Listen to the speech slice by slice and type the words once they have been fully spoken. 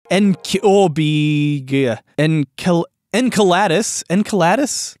Enceladus?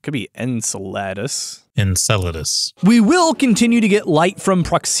 Could be Enceladus. Enceladus. We will continue to get light from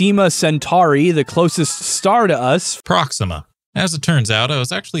Proxima Centauri, the closest star to us. Proxima. As it turns out, I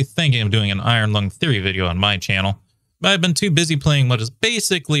was actually thinking of doing an iron lung theory video on my channel, but I've been too busy playing what is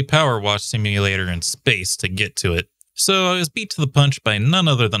basically Power Wash Simulator in space to get to it, so I was beat to the punch by none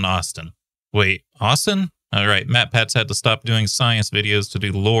other than Austin. Wait, Austin? Alright, MatPats had to stop doing science videos to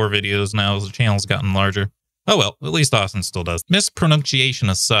do lore videos now as the channel's gotten larger. Oh well, at least Austin still does. Mispronunciation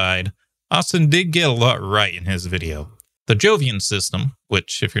aside, Austin did get a lot right in his video. The Jovian system,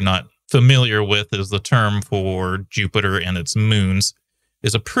 which if you're not familiar with is the term for Jupiter and its moons,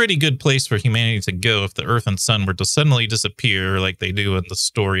 is a pretty good place for humanity to go if the Earth and Sun were to suddenly disappear like they do in the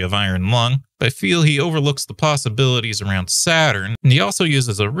story of Iron Lung. But I feel he overlooks the possibilities around Saturn, and he also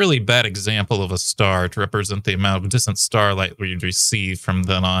uses a really bad example of a star to represent the amount of distant starlight we'd receive from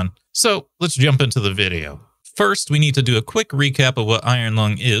then on. So let's jump into the video. First, we need to do a quick recap of what Iron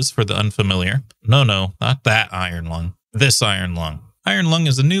Lung is for the unfamiliar. No, not that Iron Lung. This Iron Lung. Iron Lung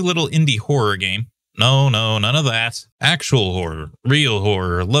is a new little indie horror game. No, none of that. Actual horror, real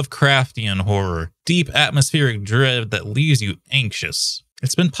horror, Lovecraftian horror, deep atmospheric dread that leaves you anxious.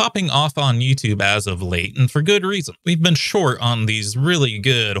 It's been popping off on YouTube as of late, and for good reason. We've been short on these really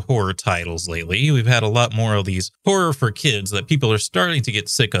good horror titles lately. We've had a lot more of these horror for kids that people are starting to get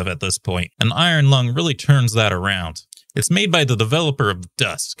sick of at this point, and Iron Lung really turns that around. It's made by the developer of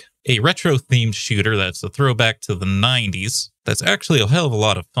Dusk, a retro-themed shooter that's a throwback to the 90s that's actually a hell of a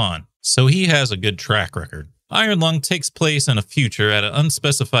lot of fun, so he has a good track record. Iron Lung takes place in a future at an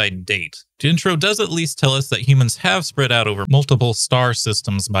unspecified date. The intro does at least tell us that humans have spread out over multiple star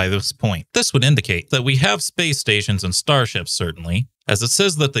systems by this point. This would indicate that we have space stations and starships certainly, as it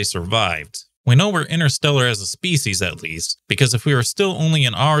says that they survived. We know we're interstellar as a species at least, because if we were still only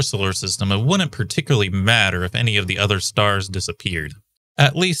in our solar system, it wouldn't particularly matter if any of the other stars disappeared.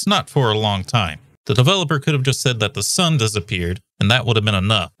 At least not for a long time. The developer could have just said that the sun disappeared, and that would have been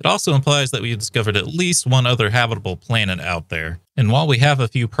enough. It also implies that we discovered at least one other habitable planet out there. And while we have a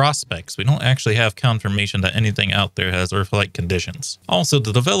few prospects, we don't actually have confirmation that anything out there has Earth-like conditions. Also,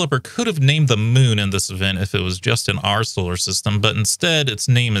 the developer could have named the moon in this event if it was just in our solar system, but instead its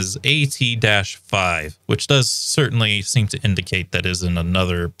name is AT-5, which does certainly seem to indicate that it is in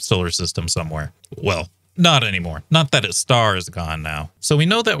another solar system somewhere. Well, not anymore. Not that its star is gone now. So we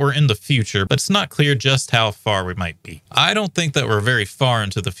know that we're in the future, but it's not clear just how far we might be. I don't think that we're very far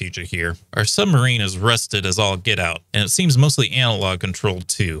into the future here. Our submarine is rusted as all get out, and it seems mostly analog controlled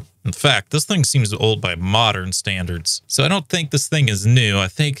too. In fact, this thing seems old by modern standards. So I don't think this thing is new. I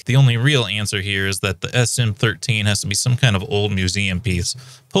think the only real answer here is that the SM-13 has to be some kind of old museum piece,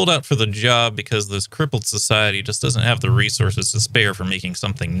 pulled out for the job because this crippled society just doesn't have the resources to spare for making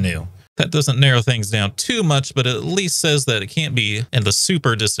something new. That doesn't narrow things down too much, but it at least says that it can't be in the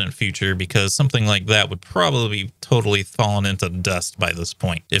super distant future because something like that would probably be totally fallen into dust by this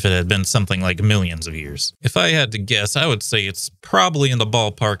point if it had been something like millions of years. If I had to guess, I would say it's probably in the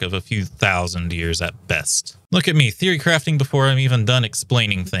ballpark of a few thousand years at best. Look at me, theory crafting before I'm even done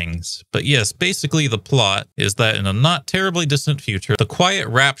explaining things. But yes, basically the plot is that in a not terribly distant future, the quiet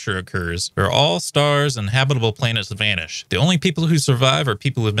rapture occurs where all stars and habitable planets vanish. The only people who survive are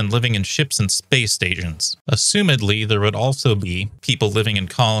people who've been living in ships and space stations. Assumedly, there would also be people living in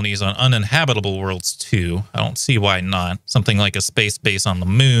colonies on uninhabitable worlds too. I don't see why not. Something like a space base on the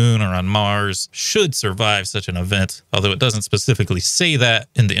moon or on Mars should survive such an event, although it doesn't specifically say that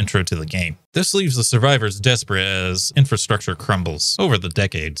in the intro to the game. This leaves the survivors desperate as infrastructure crumbles over the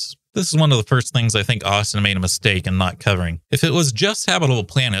decades. This is one of the first things I think Austin made a mistake in not covering. If it was just habitable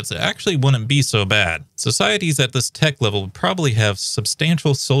planets, it actually wouldn't be so bad. Societies at this tech level would probably have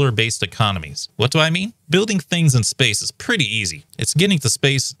substantial solar-based economies. What do I mean? Building things in space is pretty easy. It's getting to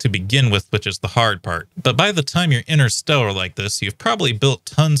space to begin with, which is the hard part. But by the time you're interstellar like this, you've probably built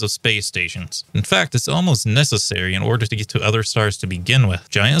tons of space stations. In fact, it's almost necessary in order to get to other stars to begin with.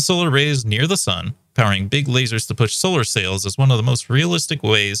 Giant solar arrays near the sun, powering big lasers to push solar sails is one of the most realistic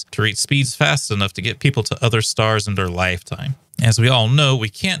ways to reach speeds fast enough to get people to other stars in their lifetime. As we all know, we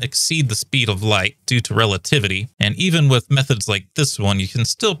can't exceed the speed of light due to relativity, and even with methods like this one, you can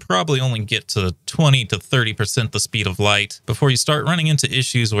still probably only get to 20 to 30% the speed of light before you start running into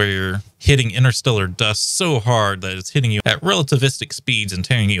issues where you're hitting interstellar dust so hard that it's hitting you at relativistic speeds and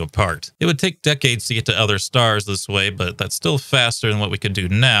tearing you apart. It would take decades to get to other stars this way, but that's still faster than what we could do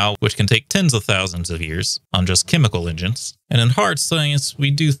now, which can take tens of thousands of years on just chemical engines. And in hard science,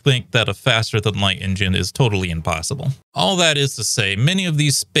 we do think that a faster-than-light engine is totally impossible. All that is to say, many of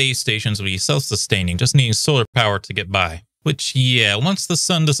these space stations will be self-sustaining, just needing solar power to get by. Which, yeah, once the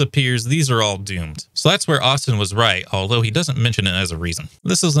sun disappears, these are all doomed. So that's where Austin was right, although he doesn't mention it as a reason.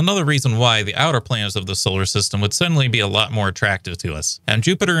 This is another reason why the outer planets of the solar system would suddenly be a lot more attractive to us. And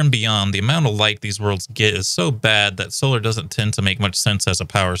Jupiter and beyond, the amount of light these worlds get is so bad that solar doesn't tend to make much sense as a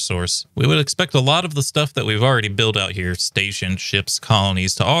power source. We would expect a lot of the stuff that we've already built out here, stations, ships,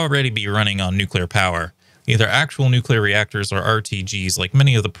 colonies, to already be running on nuclear power. Either actual nuclear reactors or RTGs, like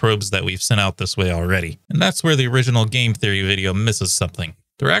many of the probes that we've sent out this way already. And that's where the original game theory video misses something.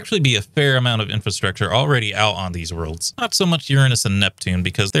 There will actually be a fair amount of infrastructure already out on these worlds. Not so much Uranus and Neptune,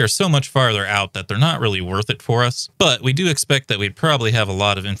 because they're so much farther out that they're not really worth it for us. But we do expect that we'd probably have a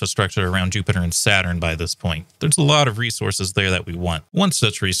lot of infrastructure around Jupiter and Saturn by this point. There's a lot of resources there that we want. One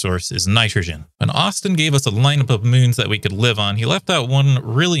such resource is nitrogen. When Austin gave us a lineup of moons that we could live on, he left out one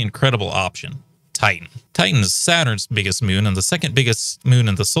really incredible option. Titan. Titan is Saturn's biggest moon and the second biggest moon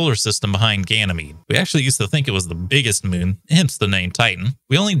in the solar system behind Ganymede. We actually used to think it was the biggest moon, hence the name Titan.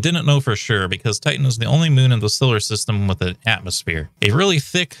 We only didn't know for sure because Titan is the only moon in the solar system with an atmosphere. A really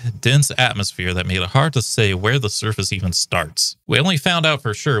thick, dense atmosphere that made it hard to say where the surface even starts. We only found out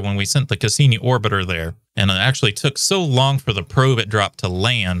for sure when we sent the Cassini orbiter there, and it actually took so long for the probe it dropped to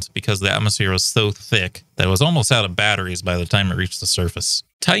land because the atmosphere was so thick that it was almost out of batteries by the time it reached the surface.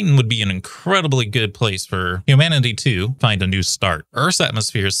 Titan would be an incredibly good place for humanity to find a new start. Earth's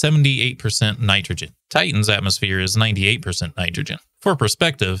atmosphere is 78% nitrogen. Titan's atmosphere is 98% nitrogen. For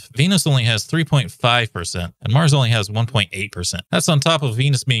perspective, Venus only has 3.5% and Mars only has 1.8%. That's on top of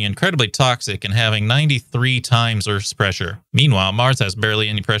Venus being incredibly toxic and having 93 times Earth's pressure. Meanwhile, Mars has barely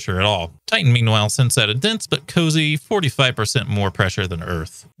any pressure at all. Titan, meanwhile, sends out a dense but cozy 45% more pressure than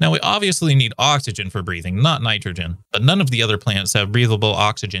Earth. Now, we obviously need oxygen for breathing, not nitrogen, but none of the other planets have breathable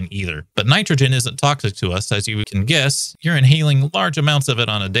oxygen either. But nitrogen isn't toxic to us, as you can guess. You're inhaling large amounts of it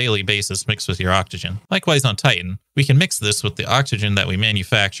on a daily basis mixed with your oxygen. Likewise on Titan, we can mix this with the oxygen that we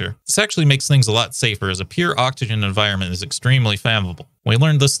manufacture. This actually makes things a lot safer, as a pure oxygen environment is extremely flammable. We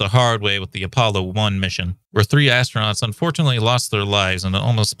learned this the hard way with the Apollo 1 mission, where 3 astronauts unfortunately lost their lives in an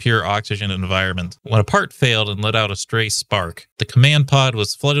almost pure oxygen environment. When a part failed and let out a stray spark, the command pod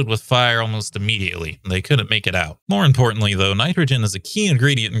was flooded with fire almost immediately, and they couldn't make it out. More importantly though, nitrogen is a key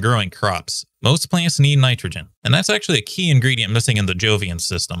ingredient in growing crops. Most plants need nitrogen, and that's actually a key ingredient missing in the Jovian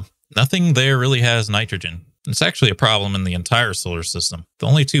system. Nothing there really has nitrogen. It's actually a problem in the entire solar system. The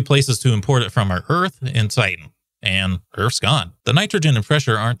only 2 places to import it from are Earth and Titan. And Earth's gone. The nitrogen and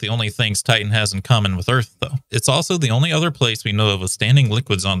pressure aren't the only things Titan has in common with Earth, though. It's also the only other place we know of with standing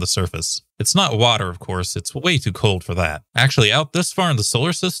liquids on the surface. It's not water, of course. It's way too cold for that. Actually, out this far in the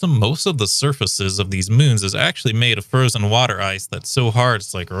solar system, most of the surfaces of these moons is actually made of frozen water ice that's so hard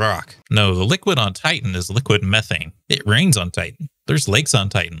it's like rock. No, the liquid on Titan is liquid methane. It rains on Titan. There's lakes on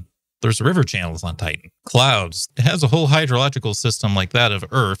Titan. There's river channels on Titan. Clouds. It has a whole hydrological system like that of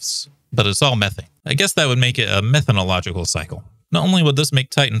Earth's, but it's all methane. I guess that would make it a methanological cycle. Not only would this make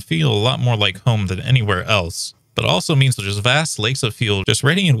Titan feel a lot more like home than anywhere else, but it also means there's vast lakes of fuel just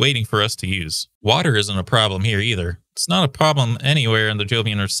ready and waiting for us to use. Water isn't a problem here either. It's not a problem anywhere in the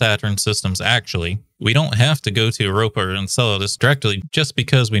Jovian or Saturn systems, actually. We don't have to go to Europa or Enceladus directly just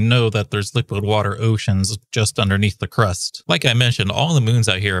because we know that there's liquid water oceans just underneath the crust. Like I mentioned, all the moons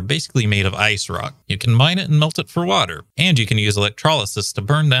out here are basically made of ice rock. You can mine it and melt it for water, and you can use electrolysis to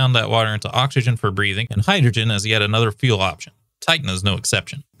burn down that water into oxygen for breathing and hydrogen as yet another fuel option. Titan is no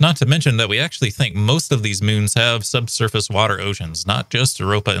exception. Not to mention that we actually think most of these moons have subsurface water oceans, not just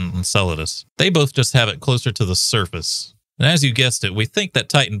Europa and Enceladus. They both just have it closer to the surface. And as you guessed it, we think that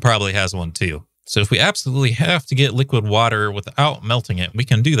Titan probably has one too. So if we absolutely have to get liquid water without melting it, we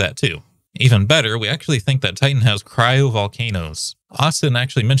can do that too. Even better, we actually think that Titan has cryovolcanoes. Austin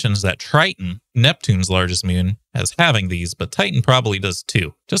actually mentions that Triton, Neptune's largest moon, has having these, but Titan probably does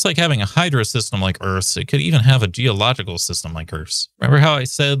too. Just like having a hydro system like Earth's, it could even have a geological system like Earth's. Remember how I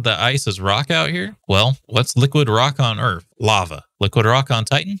said that ice is rock out here? Well, what's liquid rock on Earth? Lava. Liquid rock on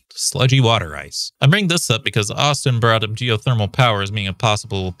Titan? Sludgy water ice. I bring this up because Austin brought up geothermal power as being a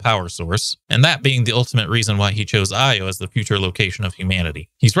possible power source, and that being the ultimate reason why he chose Io as the future location of humanity.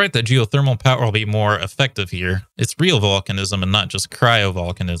 He's right that geothermal power will be more effective here. It's real volcanism and not just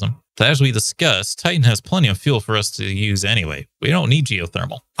cryovolcanism. But as we discussed, Titan has plenty of fuel for us to use anyway. We don't need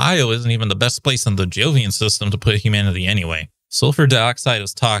geothermal. Io isn't even the best place in the Jovian system to put humanity anyway. Sulfur dioxide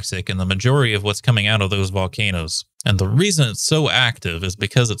is toxic and the majority of what's coming out of those volcanoes. And the reason it's so active is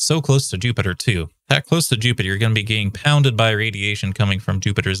because it's so close to Jupiter too. That close to Jupiter, you're going to be getting pounded by radiation coming from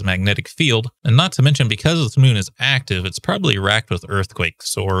Jupiter's magnetic field. And not to mention, because its moon is active, it's probably racked with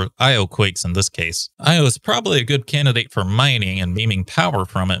earthquakes, or Io quakes in this case. Io is probably a good candidate for mining and beaming power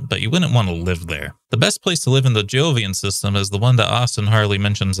from it, but you wouldn't want to live there. The best place to live in the Jovian system is the one that Austin hardly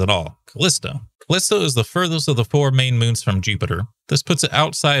mentions at all, Callisto. Callisto is the furthest of the 4 main moons from Jupiter. This puts it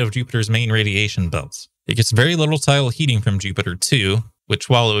outside of Jupiter's main radiation belts. It gets very little tidal heating from Jupiter too, which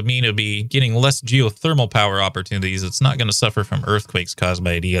while it would mean it would be getting less geothermal power opportunities, it's not going to suffer from earthquakes caused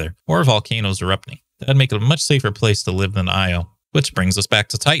by it either, or volcanoes erupting. That'd make it a much safer place to live than Io. Which brings us back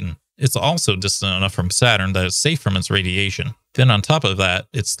to Titan. It's also distant enough from Saturn that it's safe from its radiation. Then on top of that,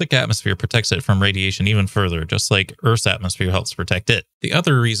 its thick atmosphere protects it from radiation even further, just like Earth's atmosphere helps protect it. The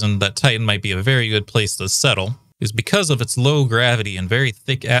other reason that Titan might be a very good place to settle is because of its low gravity and very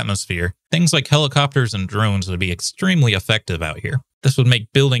thick atmosphere. Things like helicopters and drones would be extremely effective out here. This would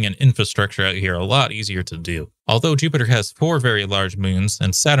make building an infrastructure out here a lot easier to do. Although Jupiter has 4 very large moons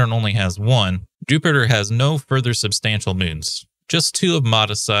and Saturn only has 1, Jupiter has no further substantial moons. Just 2 of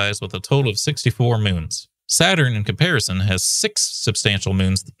modest size with a total of 64 moons. Saturn, in comparison, has 6 substantial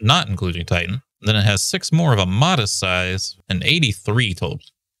moons, not including Titan. Then it has 6 more of a modest size and 83 total.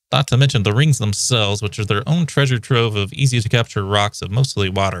 Not to mention the rings themselves, which are their own treasure trove of easy-to-capture rocks of mostly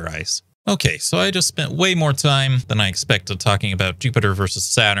water ice. Okay, so I just spent way more time than I expected talking about Jupiter versus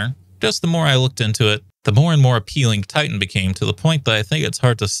Saturn. Just the more I looked into it, the more and more appealing Titan became, to the point that I think it's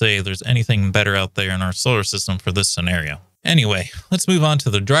hard to say there's anything better out there in our solar system for this scenario. Anyway, let's move on to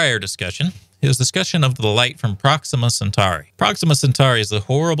the drier discussion. It was discussion of the light from Proxima Centauri. Proxima Centauri is a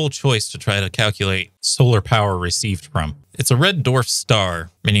horrible choice to try to calculate solar power received from. It's a red dwarf star,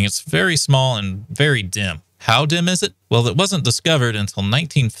 meaning it's very small and very dim. How dim is it? Well, it wasn't discovered until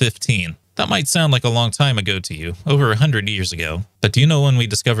 1915. That might sound like a long time ago to you, over 100 years ago. But do you know when we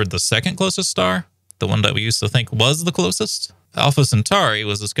discovered the second closest star? The one that we used to think was the closest? Alpha Centauri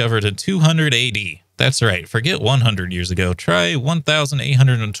was discovered in 200 AD. That's right, forget 100 years ago, try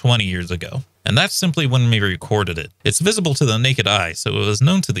 1,820 years ago. And that's simply when we recorded it. It's visible to the naked eye, so it was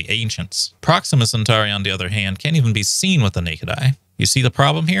known to the ancients. Proxima Centauri, on the other hand, can't even be seen with the naked eye. You see the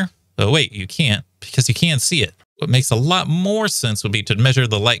problem here? Oh wait, you can't, because you can't see it. What makes a lot more sense would be to measure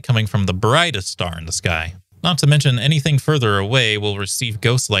the light coming from the brightest star in the sky. Not to mention anything further away will receive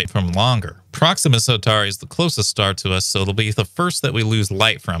ghost light from longer. Proxima Centauri is the closest star to us, so it'll be the first that we lose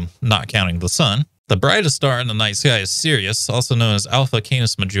light from, not counting the sun. The brightest star in the night sky is Sirius, also known as Alpha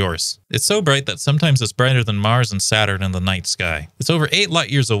Canis Majoris. It's so bright that sometimes it's brighter than Mars and Saturn in the night sky. It's over 8 light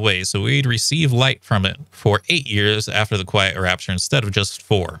years away, so we'd receive light from it for 8 years after the quiet rapture instead of just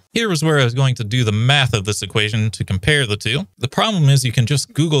 4. Here was where I was going to do the math of this equation to compare the two. The problem is you can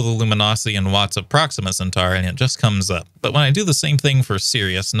just Google the luminosity in watts of Proxima Centauri and it just comes up. But when I do the same thing for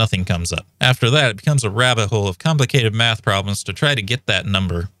Sirius, nothing comes up. After that, it becomes a rabbit hole of complicated math problems to try to get that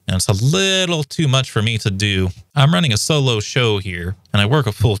number. And it's a little too much for me to do. I'm running a solo show here, and I work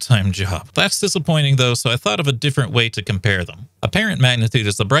a full-time job. That's disappointing though, so I thought of a different way to compare them. Apparent magnitude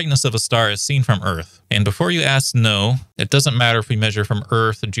is the brightness of a star as seen from Earth. And before you ask, no, it doesn't matter if we measure from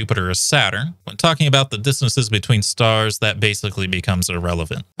Earth, Jupiter, or Saturn. When talking about the distances between stars, that basically becomes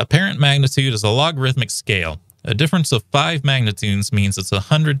irrelevant. Apparent magnitude is a logarithmic scale. A difference of 5 magnitudes means it's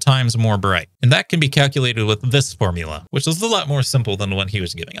 100 times more bright. And that can be calculated with this formula, which is a lot more simple than the one he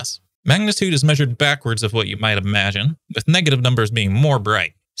was giving us. Magnitude is measured backwards of what you might imagine, with negative numbers being more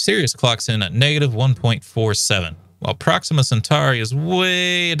bright. Sirius clocks in at negative 1.47, while Proxima Centauri is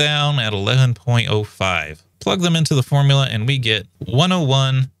way down at 11.05. Plug them into the formula and we get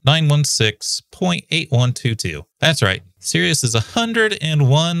 101,916.8122. That's right. Sirius is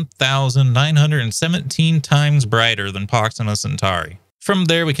 101,917 times brighter than Proxima Centauri. From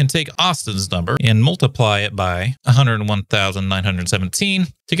there, we can take Austin's number and multiply it by 101,917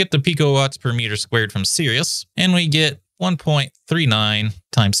 to get the picowatts per meter squared from Sirius, and we get 1.39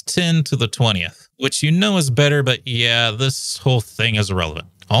 times 10 to the 20th, which you know is better, but yeah, this whole thing is irrelevant.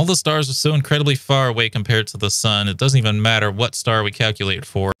 All the stars are so incredibly far away compared to the sun, it doesn't even matter what star we calculate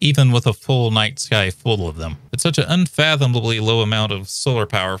for, even with a full night sky full of them. It's such an unfathomably low amount of solar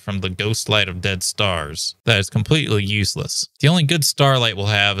power from the ghost light of dead stars that it's completely useless. The only good starlight we'll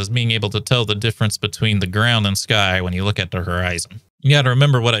have is being able to tell the difference between the ground and sky when you look at the horizon. You gotta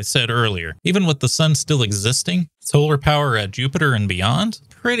remember what I said earlier. Even with the sun still existing, solar power at Jupiter and beyond,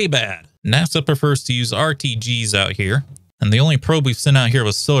 pretty bad. NASA prefers to use RTGs out here. And the only probe we've sent out here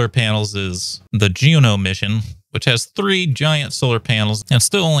with solar panels is the Juno mission, which has 3 giant solar panels and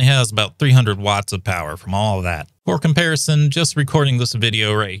still only has about 300 watts of power from all of that. For comparison, just recording this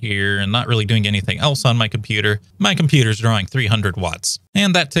video right here and not really doing anything else on my computer's drawing 300 watts.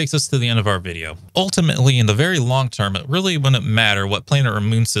 And that takes us to the end of our video. Ultimately, in the very long term, it really wouldn't matter what planet or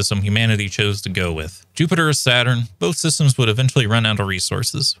moon system humanity chose to go with. Jupiter or Saturn, both systems would eventually run out of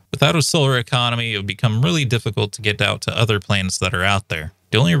resources. Without a solar economy, it would become really difficult to get out to other planets that are out there.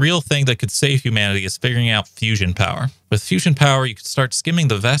 The only real thing that could save humanity is figuring out fusion power. With fusion power, you could start skimming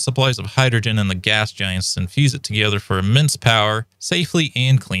the vast supplies of hydrogen in the gas giants and fuse it together for immense power, safely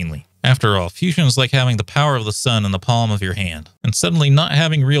and cleanly. After all, fusion is like having the power of the sun in the palm of your hand. And suddenly not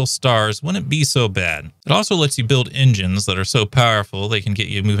having real stars wouldn't be so bad. It also lets you build engines that are so powerful they can get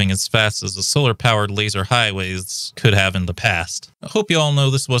you moving as fast as the solar-powered laser highways could have in the past. I hope you all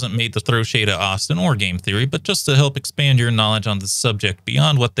know this wasn't made to throw shade at Austin or game theory, but just to help expand your knowledge on this subject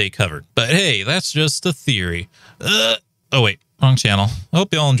beyond what they covered. But hey, that's just a theory. Oh wait, wrong channel. I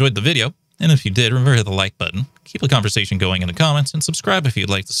hope you all enjoyed the video. And if you did, remember to hit the like button, keep the conversation going in the comments, and subscribe if you'd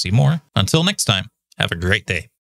like to see more. Until next time, have a great day.